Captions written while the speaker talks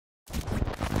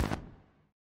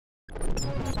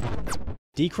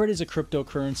Decred is a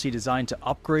cryptocurrency designed to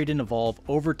upgrade and evolve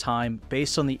over time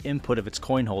based on the input of its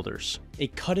coin holders. A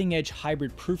cutting-edge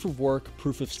hybrid proof-of-work,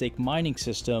 proof-of-stake mining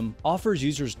system offers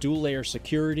users dual-layer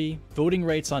security, voting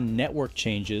rights on network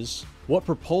changes, what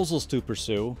proposals to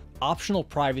pursue, optional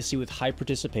privacy with high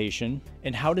participation,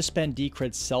 and how to spend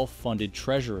Decred's self-funded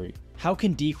treasury. How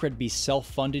can Decred be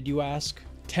self-funded, you ask?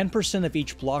 10% of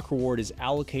each block reward is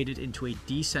allocated into a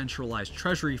decentralized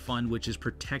treasury fund which is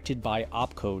protected by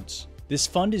opcodes. This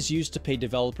fund is used to pay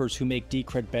developers who make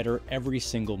Decred better every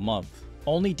single month.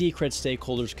 Only Decred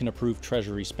stakeholders can approve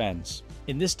treasury spends.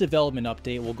 In this development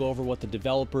update, we'll go over what the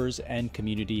developers and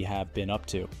community have been up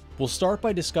to. We'll start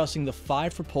by discussing the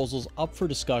 5 proposals up for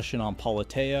discussion on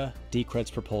Politeia, Decred's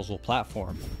proposal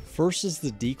platform. First is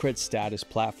the Decred status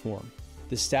platform.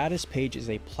 The status page is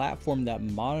a platform that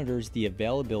monitors the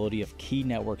availability of key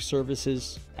network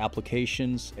services,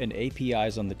 applications, and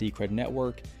APIs on the Decred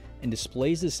network, and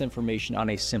displays this information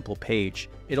on a simple page.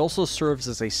 It also serves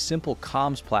as a simple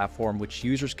comms platform which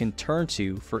users can turn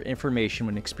to for information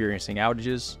when experiencing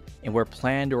outages, and where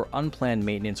planned or unplanned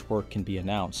maintenance work can be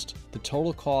announced. The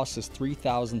total cost is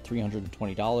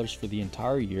 $3,320 for the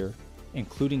entire year,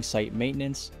 including site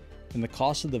maintenance, and the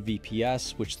cost of the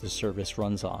VPS which the service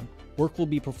runs on. Work will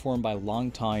be performed by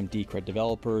longtime Decred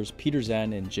developers Peter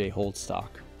Zen and Jay Holdstock.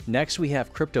 Next we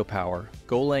have CryptoPower,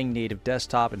 Golang native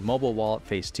desktop and mobile wallet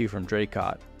phase 2 from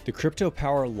Dracot. The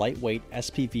CryptoPower lightweight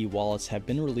SPV wallets have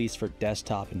been released for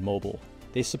desktop and mobile.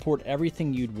 They support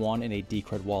everything you'd want in a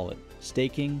Decred wallet: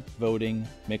 staking, voting,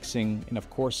 mixing, and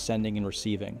of course sending and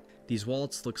receiving. These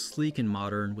wallets look sleek and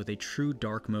modern with a true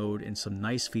dark mode and some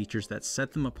nice features that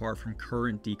set them apart from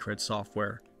current Decred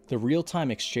software. The real-time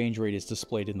exchange rate is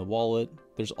displayed in the wallet.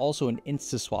 There's also an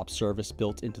InstaSwap service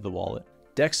built into the wallet.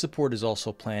 DEX support is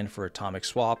also planned for atomic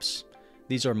swaps.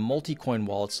 These are multi-coin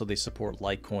wallets, so they support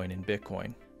Litecoin and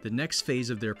Bitcoin. The next phase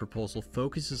of their proposal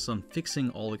focuses on fixing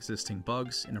all existing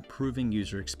bugs and improving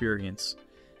user experience,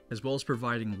 as well as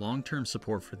providing long-term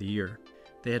support for the year.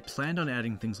 They had planned on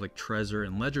adding things like Trezor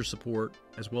and Ledger support,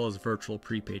 as well as virtual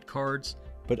prepaid cards,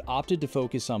 but opted to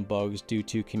focus on bugs due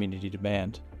to community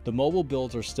demand. The mobile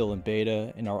builds are still in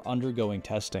beta and are undergoing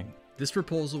testing. This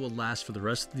proposal will last for the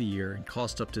rest of the year and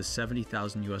cost up to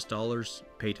 $70,000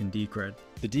 paid in Decred.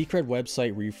 The Decred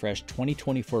website refresh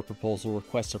 2024 proposal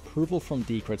requests approval from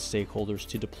Decred stakeholders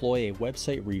to deploy a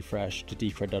website refresh to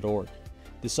decred.org.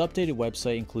 This updated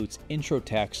website includes intro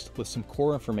text with some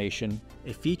core information,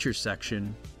 a features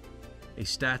section, a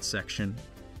stats section,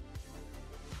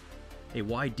 a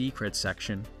why Decred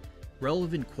section,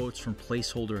 relevant quotes from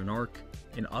placeholder and ARC,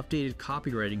 and updated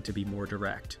copywriting to be more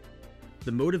direct.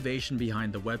 The motivation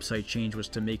behind the website change was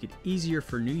to make it easier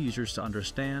for new users to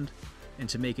understand and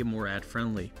to make it more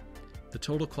ad-friendly. The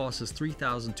total cost is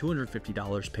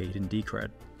 $3,250 paid in Decred.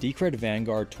 Decred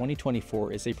Vanguard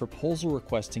 2024 is a proposal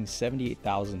requesting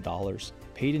 $78,000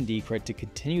 paid in Decred to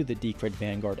continue the Decred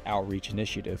Vanguard outreach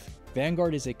initiative.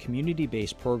 Vanguard is a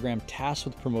community-based program tasked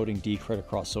with promoting Decred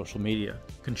across social media.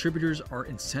 Contributors are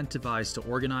incentivized to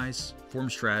organize, form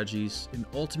strategies, and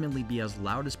ultimately be as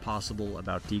loud as possible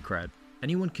about Decred.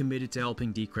 Anyone committed to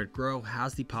helping Decred grow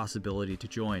has the possibility to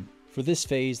join. For this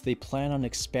phase, they plan on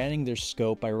expanding their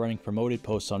scope by running promoted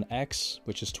posts on X,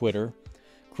 which is Twitter,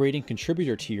 creating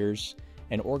contributor tiers,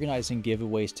 and organizing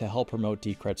giveaways to help promote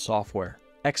Decred software.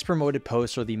 X-promoted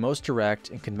posts are the most direct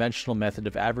and conventional method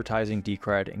of advertising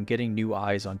Decred and getting new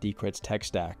eyes on Decred's tech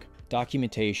stack,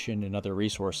 documentation, and other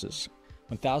resources.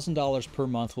 $1,000 per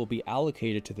month will be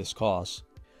allocated to this cause.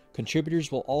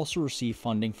 Contributors will also receive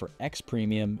funding for X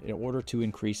Premium in order to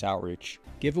increase outreach.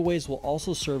 Giveaways will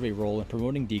also serve a role in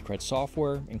promoting Decred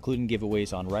software, including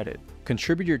giveaways on Reddit.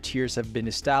 Contributor tiers have been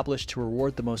established to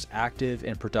reward the most active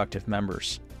and productive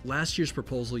members. Last year's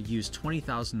proposal used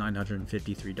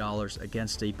 $20,953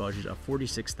 against a budget of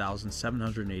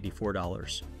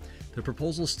 $46,784. The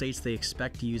proposal states they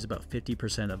expect to use about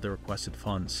 50% of the requested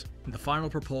funds. And the final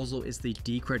proposal is the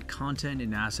Decred Content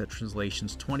and Asset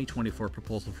Translations 2024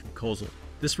 proposal from Kozel.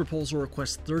 This proposal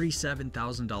requests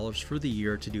 $37,000 for the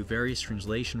year to do various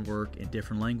translation work in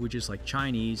different languages like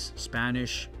Chinese,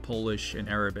 Spanish, Polish, and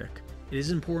Arabic. It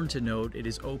is important to note it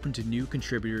is open to new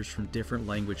contributors from different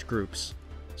language groups.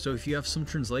 So if you have some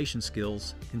translation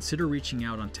skills, consider reaching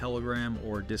out on Telegram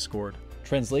or Discord.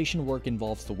 Translation work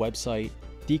involves the website,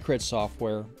 Decred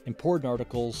software, important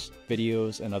articles,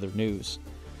 videos, and other news,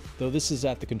 though this is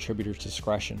at the contributor's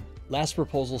discretion. Last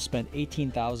proposal spent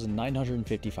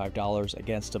 $18,955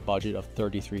 against a budget of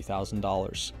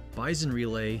 $33,000. Bison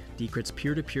Relay, Decred's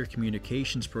peer-to-peer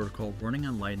communications protocol running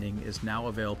on Lightning, is now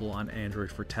available on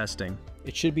Android for testing.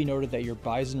 It should be noted that your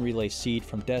Bison Relay seed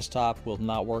from desktop will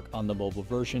not work on the mobile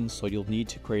version, so you'll need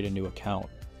to create a new account.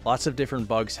 Lots of different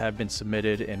bugs have been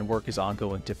submitted and work is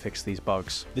ongoing to fix these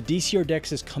bugs. The DCR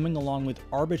DEX is coming along with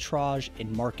arbitrage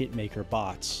and market maker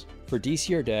bots. For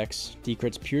DCR DEX,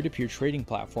 Decred's peer-to-peer trading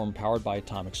platform powered by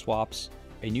Atomic Swaps,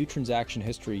 a new transaction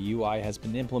history UI has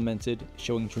been implemented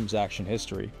showing transaction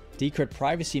history. Decred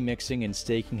privacy mixing and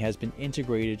staking has been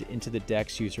integrated into the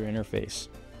DEX user interface.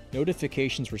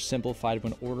 Notifications were simplified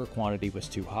when order quantity was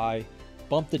too high.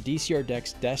 Bumped the DCR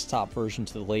DEX desktop version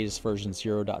to the latest version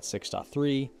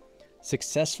 0.6.3.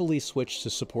 Successfully switched to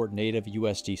support native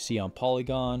USDC on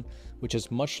Polygon, which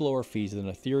has much lower fees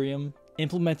than Ethereum.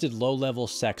 Implemented low-level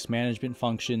SEX management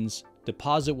functions.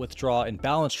 Deposit withdrawal and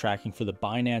balance tracking for the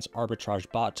Binance arbitrage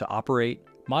bot to operate.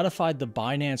 Modified the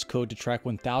Binance code to track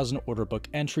 1,000 order book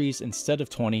entries instead of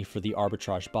 20 for the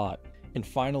arbitrage bot. And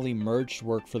finally merged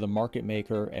work for the market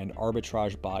maker and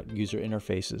arbitrage bot user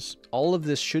interfaces. All of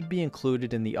this should be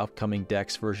included in the upcoming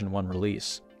DEX version 1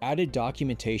 release. Added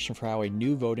documentation for how a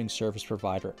new voting service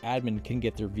provider admin can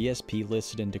get their VSP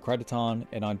listed in Decrediton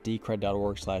and on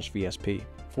decred.org/VSP.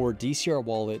 For DCR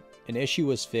Wallet, an issue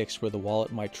was fixed where the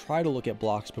wallet might try to look at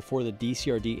blocks before the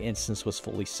DCRD instance was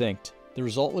fully synced. The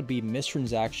result would be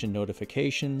mistransaction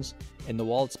notifications and the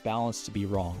wallet's balance to be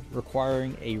wrong,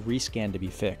 requiring a rescan to be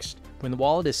fixed. When the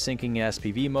wallet is syncing in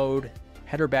SPV mode,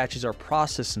 header batches are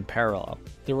processed in parallel.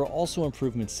 There were also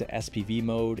improvements to SPV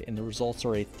mode, and the results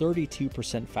are a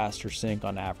 32% faster sync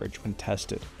on average when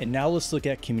tested. And now let's look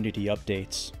at community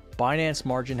updates. Binance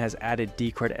Margin has added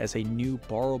Decred as a new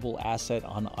borrowable asset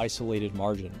on isolated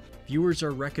margin. Viewers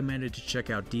are recommended to check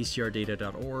out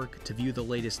dcrdata.org to view the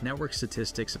latest network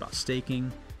statistics about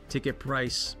staking, ticket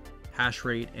price, hash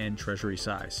rate, and treasury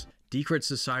size. Decred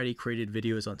Society created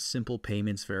videos on simple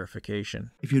payments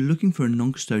verification. If you're looking for a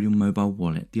non-custodial mobile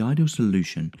wallet, the ideal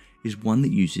solution is one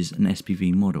that uses an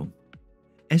SPV model.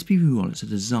 SPV wallets are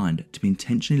designed to be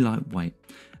intentionally lightweight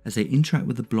as they interact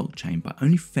with the blockchain by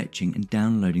only fetching and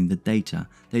downloading the data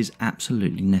that is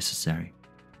absolutely necessary.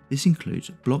 This includes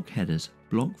block headers,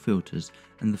 block filters,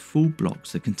 and the full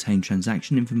blocks that contain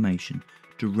transaction information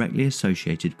directly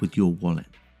associated with your wallet.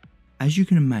 As you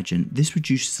can imagine, this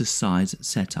reduces the size,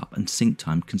 setup, and sync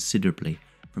time considerably,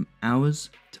 from hours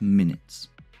to minutes.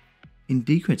 In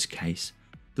Decred's case,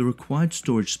 the required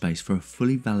storage space for a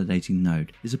fully validating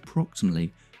node is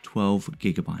approximately 12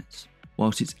 gigabytes,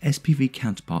 whilst its SPV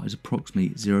counterpart is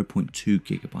approximately 0.2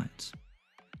 gigabytes.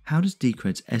 How does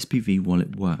Decred's SPV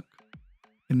wallet work?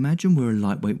 Imagine we're a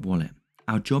lightweight wallet.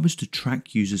 Our job is to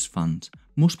track users' funds,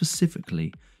 more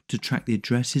specifically, to track the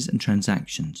addresses and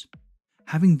transactions.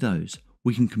 Having those,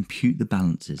 we can compute the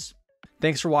balances.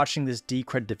 Thanks for watching this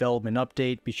Decred development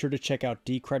update. Be sure to check out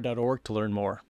decred.org to learn more.